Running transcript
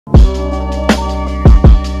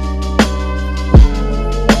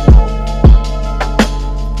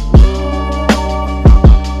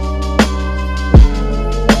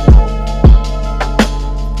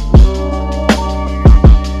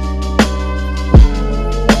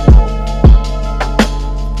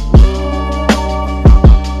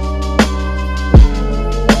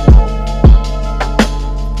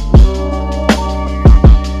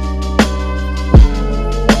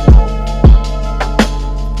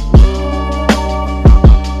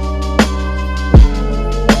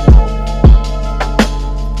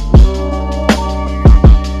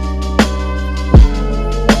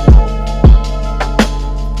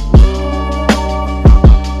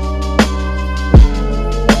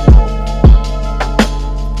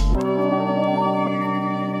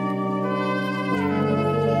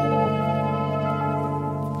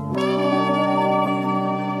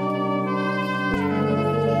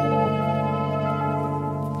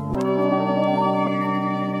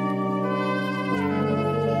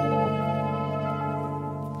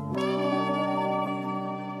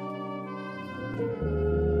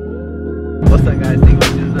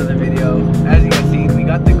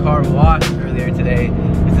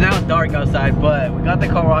outside, but we got the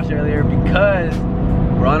car washed earlier because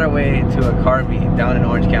we're on our way to a car meet down in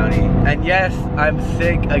Orange County. And yes, I'm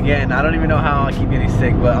sick again. I don't even know how I keep getting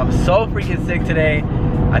sick, but I'm so freaking sick today.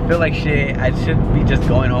 I feel like shit. I should be just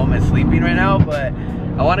going home and sleeping right now, but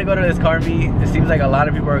I want to go to this car meet. It seems like a lot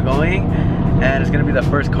of people are going, and it's gonna be the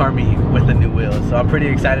first car meet with the new wheels. So I'm pretty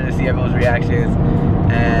excited to see everyone's reactions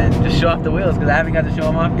and just show off the wheels because I haven't got to show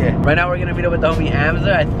them off yet. Right now we're gonna meet up with the homie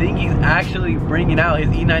Hamza. I think he's actually bringing out his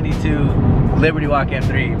E92 Liberty Walk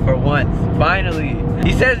M3 for once, finally.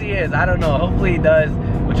 He says he is, I don't know, hopefully he does,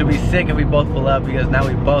 which would be sick if we both pull up because now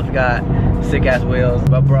we both got sick ass wheels.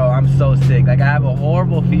 But bro, I'm so sick. Like I have a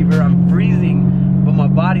horrible fever, I'm freezing, but my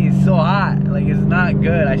body is so hot. Like it's not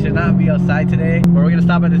good. I should not be outside today. But we're gonna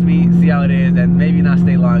stop at this meet, see how it is, and maybe not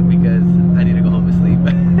stay long because I need to go home and sleep.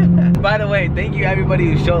 By the way, thank you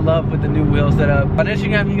everybody who showed love with the new wheel setup. On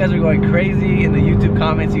Instagram, you guys are going crazy. In the YouTube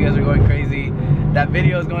comments, you guys are going crazy. That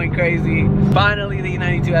video is going crazy. Finally, the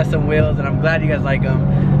E92 has some wheels, and I'm glad you guys like them.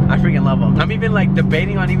 I freaking love them. I'm even like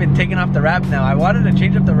debating on even taking off the wrap now. I wanted to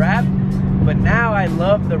change up the wrap, but now I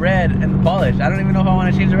love the red and the polish. I don't even know if I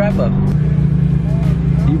want to change the wrap up.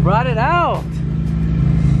 You brought it out.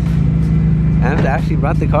 Hamza actually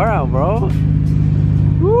brought the car out, bro.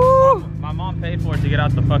 Woo! My mom paid for it to get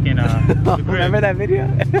out the fucking the Remember that video?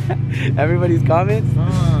 Everybody's comments?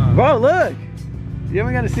 Bro, look! You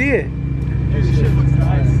haven't got to see it. Dude, this shit looks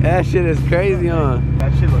nice. That shit is crazy, huh?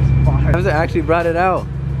 That shit looks fire. Hamza actually brought it out.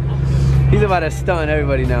 He's about to stun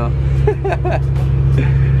everybody now.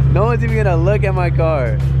 No one's even gonna look at my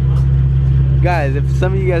car. Guys, if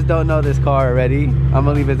some of you guys don't know this car already, I'm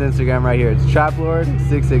gonna leave his Instagram right here. It's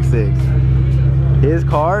TrapLord666. His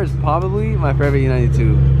car is probably my favorite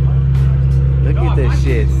E92. Look at this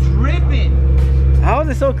shit. Dripping. How is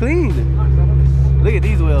it so clean? Look at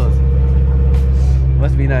these wheels.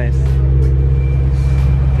 Must be nice.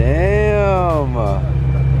 Damn.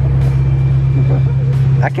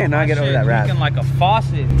 I cannot get over that wrap. Looking like a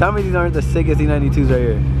faucet. Tell me these aren't the sickest E92s right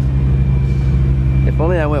here. If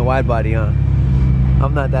only I went wide body, huh?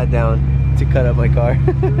 I'm not that down to cut up my car.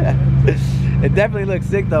 It definitely looks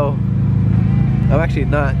sick though. I'm actually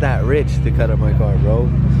not that rich to cut up my car, bro.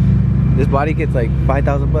 This body kit's like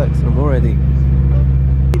 5,000 bucks or more, I think.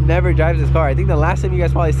 He never drives this car. I think the last time you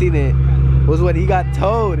guys probably seen it was when he got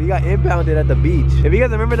towed. He got impounded at the beach. If you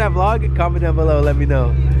guys remember that vlog, comment down below, let me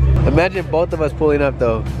know. Imagine both of us pulling up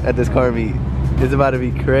though at this car meet. It's about to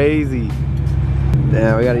be crazy.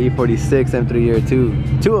 Damn, we got an E46 M3 here too.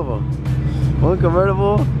 Two of them. One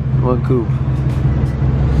convertible, one coupe.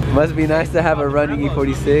 Must be nice to have a running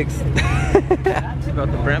E46.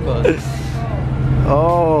 About the Brembo.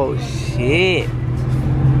 Oh shit.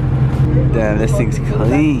 Damn, this thing's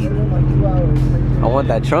clean. I want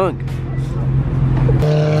that trunk.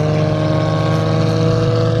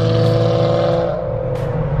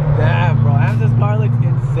 Damn, bro, Hamza's car looks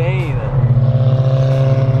insane.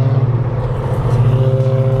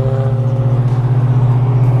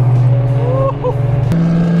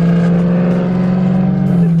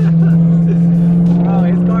 Bro,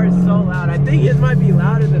 his car is so loud. I think his might be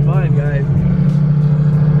louder than mine, guys.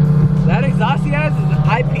 That exhaust he has is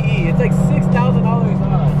IPE. It's like $6,000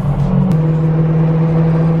 off.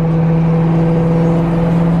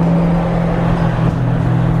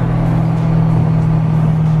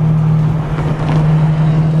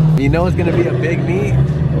 You know it's gonna be a big meet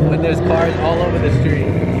when there's cars all over the street.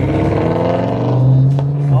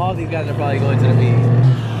 All these guys are probably going to the meet.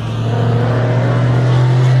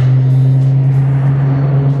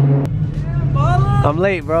 I'm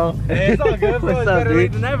late, bro. Hey, it's all good, bro. What's It's up, better dude?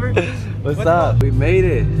 late than never. What's up? We made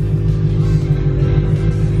it.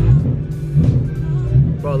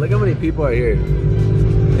 Bro, look how many people are here.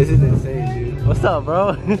 This is insane, dude. What's up,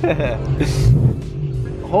 bro?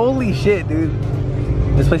 Holy shit, dude.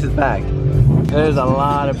 This place is packed. There's a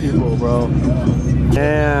lot of people, bro.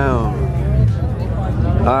 Damn.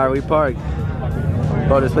 Alright, we parked.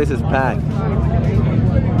 Bro, this place is packed.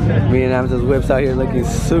 Me and Hamza's whips out here looking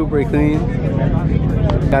super clean.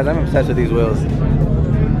 Guys, I'm obsessed with these wheels.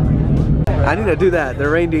 I need to do that. The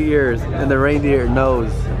reindeer ears and the reindeer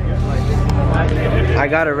nose. I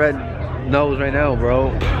got a red nose right now,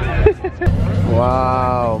 bro.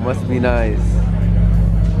 Wow, must be nice.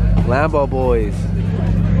 Lambo boys.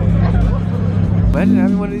 Imagine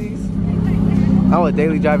having one of these. I would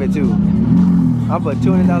daily drive it too. I'll put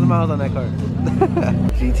 200,000 miles on that car.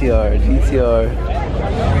 GTR.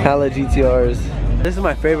 Hella GTRs. This is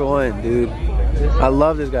my favorite one, dude. I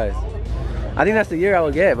love this, guys. I think that's the year I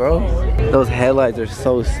will get, bro. Those headlights are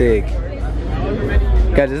so sick.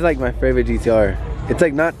 Guys, this is like my favorite GTR. It's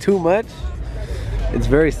like not too much. It's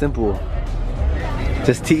very simple.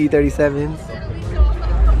 Just TE37s.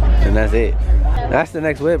 And that's it. That's the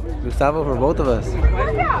next whip, Gustavo, for both of us.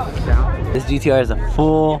 This GTR is a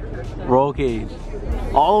full roll cage.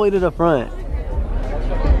 All the way to the front.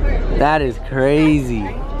 That is crazy.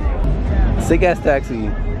 Sick ass taxi.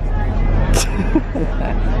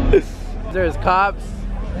 There's cops.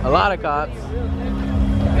 A lot of cops.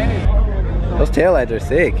 Those taillights are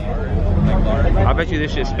sick. I bet you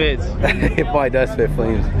this shit spits. It probably does spit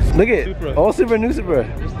flames. Look at Supra. old Supra, new Supra.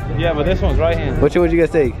 Yeah, but this one's right hand. Which one would you guys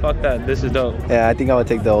take? Fuck that. This is dope. Yeah, I think I would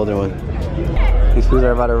take the older one. These fools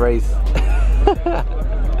are about to race.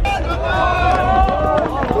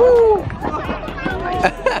 Woo!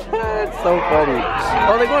 That's so funny.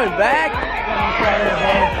 Oh, they're going back?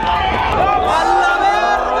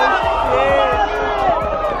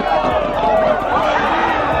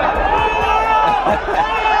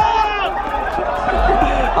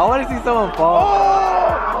 I want to see someone fall.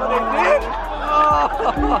 Oh, they did? Oh.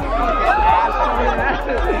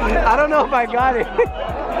 I don't know if I got it.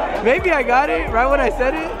 Maybe I got it right when I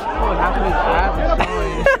said it.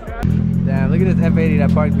 Damn, look at this F80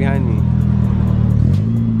 that parked behind me.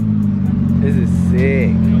 This is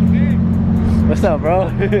sick. What's up, bro?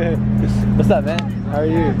 What's up, man? How are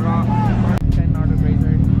you?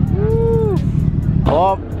 Woo.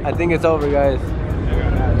 Oh, I think it's over, guys.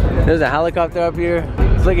 There's a helicopter up here.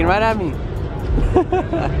 It's looking right at me.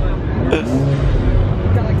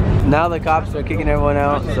 Now the cops are kicking everyone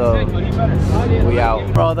out, so we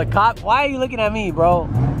out. Bro, the cop, why are you looking at me, bro?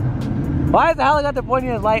 Why is the helicopter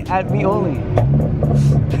pointing his light at me only?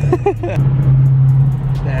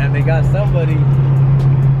 Damn, they got somebody.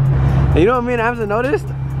 And you know what me and Abs noticed?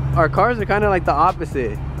 Our cars are kind of like the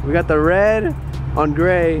opposite. We got the red on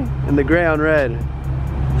gray and the gray on red.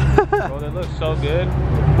 Bro, they look so good.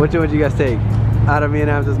 Which one would you guys take out of me and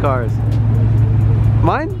Abs' cars?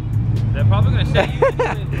 Mine? They're probably gonna say you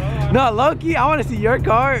did, bro. No, low-key, I want to see your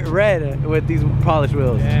car red with these polished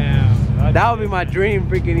wheels. Damn. That would be my dream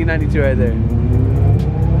freaking E92 right there.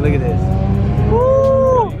 Look at this.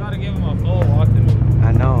 Woo! You gotta give him a full walkthrough.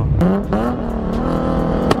 I know.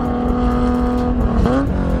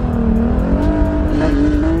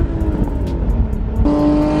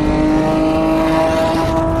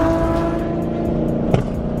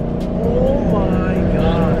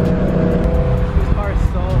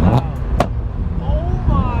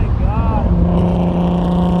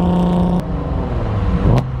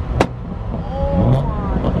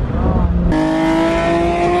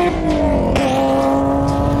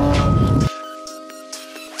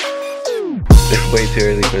 Way too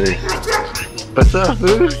early for this. What's up,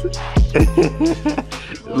 foos?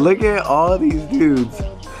 Look at all these dudes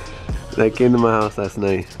that came to my house last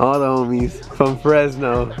night. All the homies from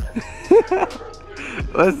Fresno.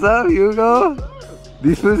 What's up, Hugo?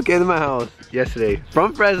 These foos came to my house yesterday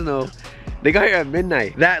from Fresno. They got here at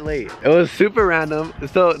midnight, that late. It was super random.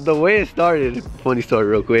 So the way it started, funny story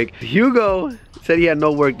real quick. Hugo said he had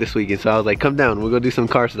no work this weekend, so I was like, come down, we'll go do some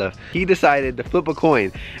car stuff. He decided to flip a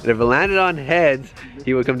coin, and if it landed on heads,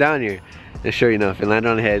 he would come down here. And sure enough, it landed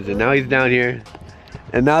on heads, and now he's down here.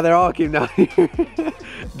 And now they're all came down here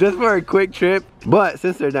just for a quick trip. But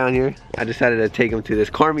since they're down here, I decided to take them to this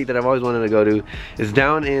car meet that I've always wanted to go to. It's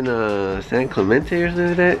down in San Clemente or something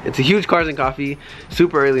like that. It's a huge Cars and Coffee,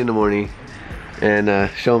 super early in the morning. And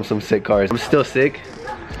show them some sick cars. I'm still sick.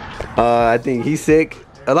 I think he's sick.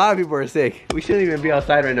 A lot of people are sick. We shouldn't even be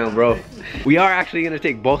outside right now, bro. We are actually gonna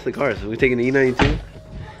take both the cars. We're taking the E92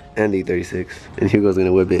 and the E36. And Hugo's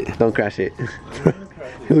gonna whip it. Don't crash it.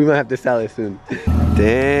 We might have to sell it soon.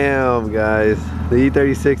 Damn, guys. The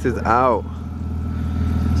E36 is out.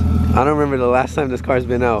 I don't remember the last time this car's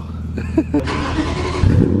been out.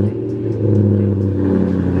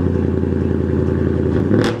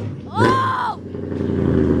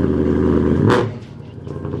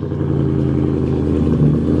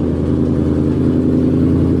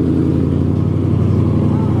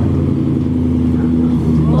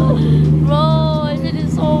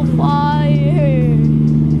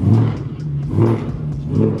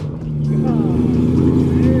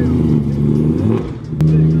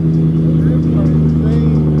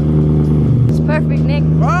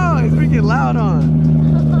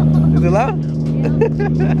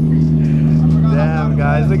 Damn,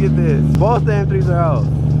 guys, look at this. Both the M3s are out.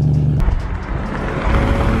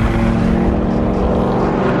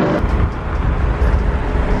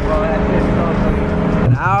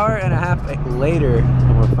 An hour and a half later,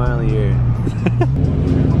 and we're finally here.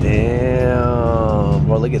 Damn,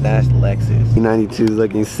 bro, look at that Lexus. E92 is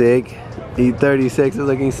looking sick. E36 is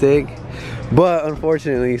looking sick. But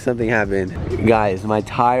unfortunately, something happened. Guys, my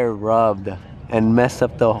tire rubbed and messed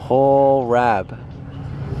up the whole wrap.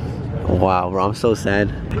 Wow, bro, I'm so sad.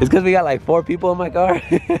 It's because we got like 4 people in my car.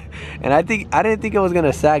 And I didn't think it was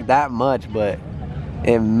gonna sag that much, but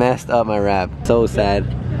it messed up my wrap. So sad.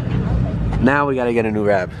 Now we gotta get a new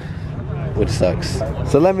wrap, which sucks.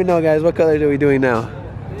 So let me know, guys, what colors are we doing now?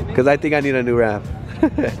 Because I think I need a new wrap.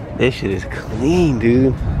 This shit is clean,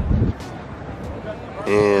 dude.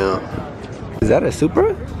 Damn. Is that a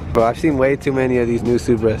Supra? Bro, I've seen way too many of these new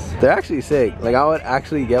Supras. They're actually sick. Like, I would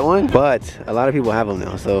actually get one, but a lot of people have them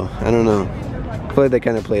now, so I don't know. I feel like they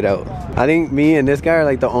kind of played out. I think me and this guy are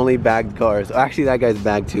like the only bagged cars. Actually, that guy's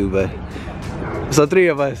bagged too, but... So 3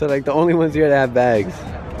 of us are like the only ones here that have bags.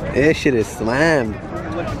 This shit is slammed.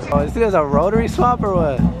 Oh, this is a rotary swap or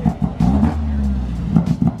what?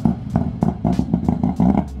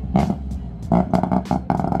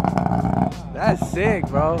 That's sick,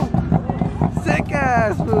 bro. Sick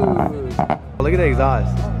ass food. Look at the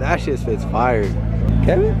exhaust. That shit fits fire.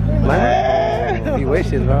 Kevin? He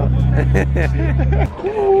wishes, bro.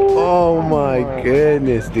 Oh my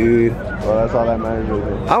goodness, dude. Well, that's all that matters.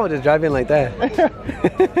 I would just drive in like that.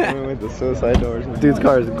 With the suicide doors. Dude's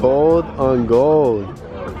car is gold on gold.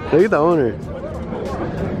 Look at the owner.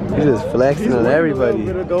 He's just flexing on everybody. A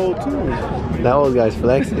little bit of gold too. That old guy's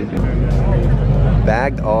flexing.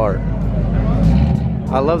 Bagged R.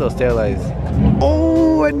 I love those taillights.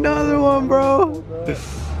 Oh, another one, bro.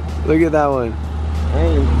 Look at that one.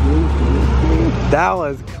 That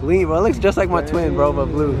was clean, bro. It looks just like my twin, bro, but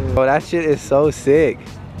blue. Bro, that shit is so sick.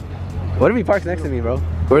 What if he parks next to me, bro?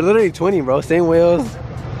 We're literally twinning, bro. Same wheels,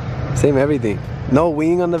 same everything. No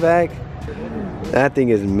wing on the back. That thing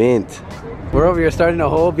is mint. We're over here starting a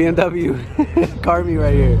whole BMW car meet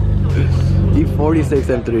right here.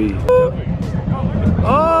 E46 M3.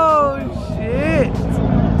 Oh, shit.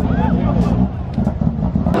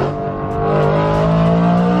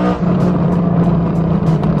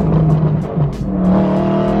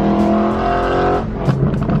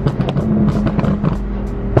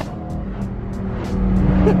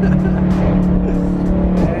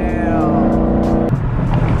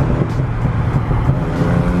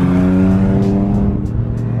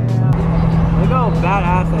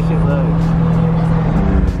 Badass that shit looks.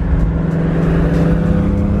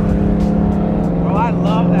 Bro, I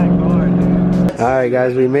love that car, dude. Alright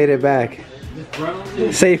guys, we made it back.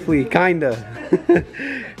 Safely, kinda.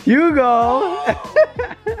 Hugo!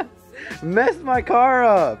 Messed my car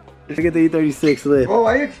up. Look at the E36 lift. Bro,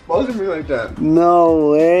 why are you exposing me like that? No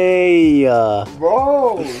way.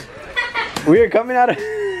 Bro! We were coming out of...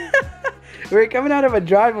 We were coming out of a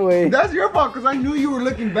driveway. That's your fault, because I knew you were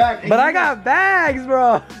looking back. But I got bags,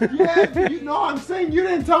 bro. Yeah, you know what I'm saying? You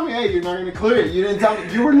didn't tell me, hey, you're not going to clear it. You didn't tell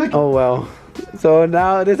me. You were looking. Oh, well. So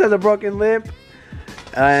now this has a broken lip.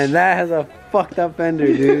 And that has a fucked up fender,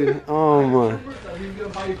 dude. Oh, my.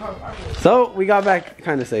 So we got back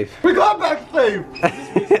kind of safe. We got back safe.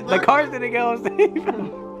 The cars didn't get home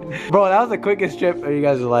safe. Bro, that was the quickest trip of you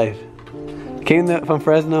guys' life. Came from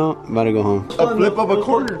Fresno, about to go home. A flip of a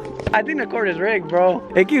quarter. I think the quarter's rigged, bro.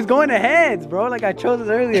 It keeps going to heads, bro, like I chose it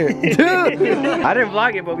earlier. Dude! I didn't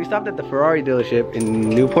vlog it, but we stopped at the Ferrari dealership in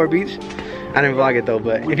Newport Beach. I didn't vlog it though,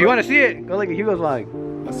 but if you want to see it, go look at Hugo's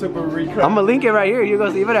vlog. A super recap. I'm gonna link it right here,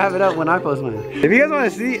 Hugo, so you better have it up when I post mine. If you guys want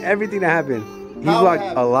to see everything that happened, he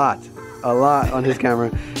vlogged a lot on his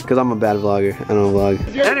camera, because I'm a bad vlogger. I don't vlog.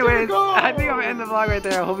 Anyways, I think I'm gonna end the vlog right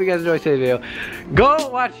there. I hope you guys enjoyed today's video. Go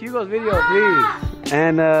watch Hugo's video, please.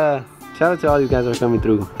 And shout out to all these guys that are coming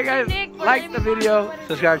through. Hey guys, like the video,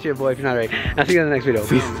 subscribe to your boy if you're not already. I'll see you in the next video.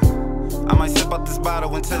 Peace. I might sip out this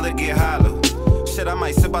bottle until it get hollow. Shit, I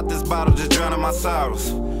might sip out this bottle, just drowning my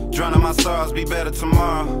sorrows. Drowning my sorrows, be better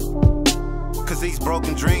tomorrow. Cause these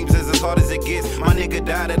broken dreams is as hard as it gets. My nigga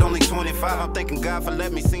died at only 25. I'm thanking God for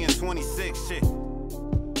letting me see in 26. Shit.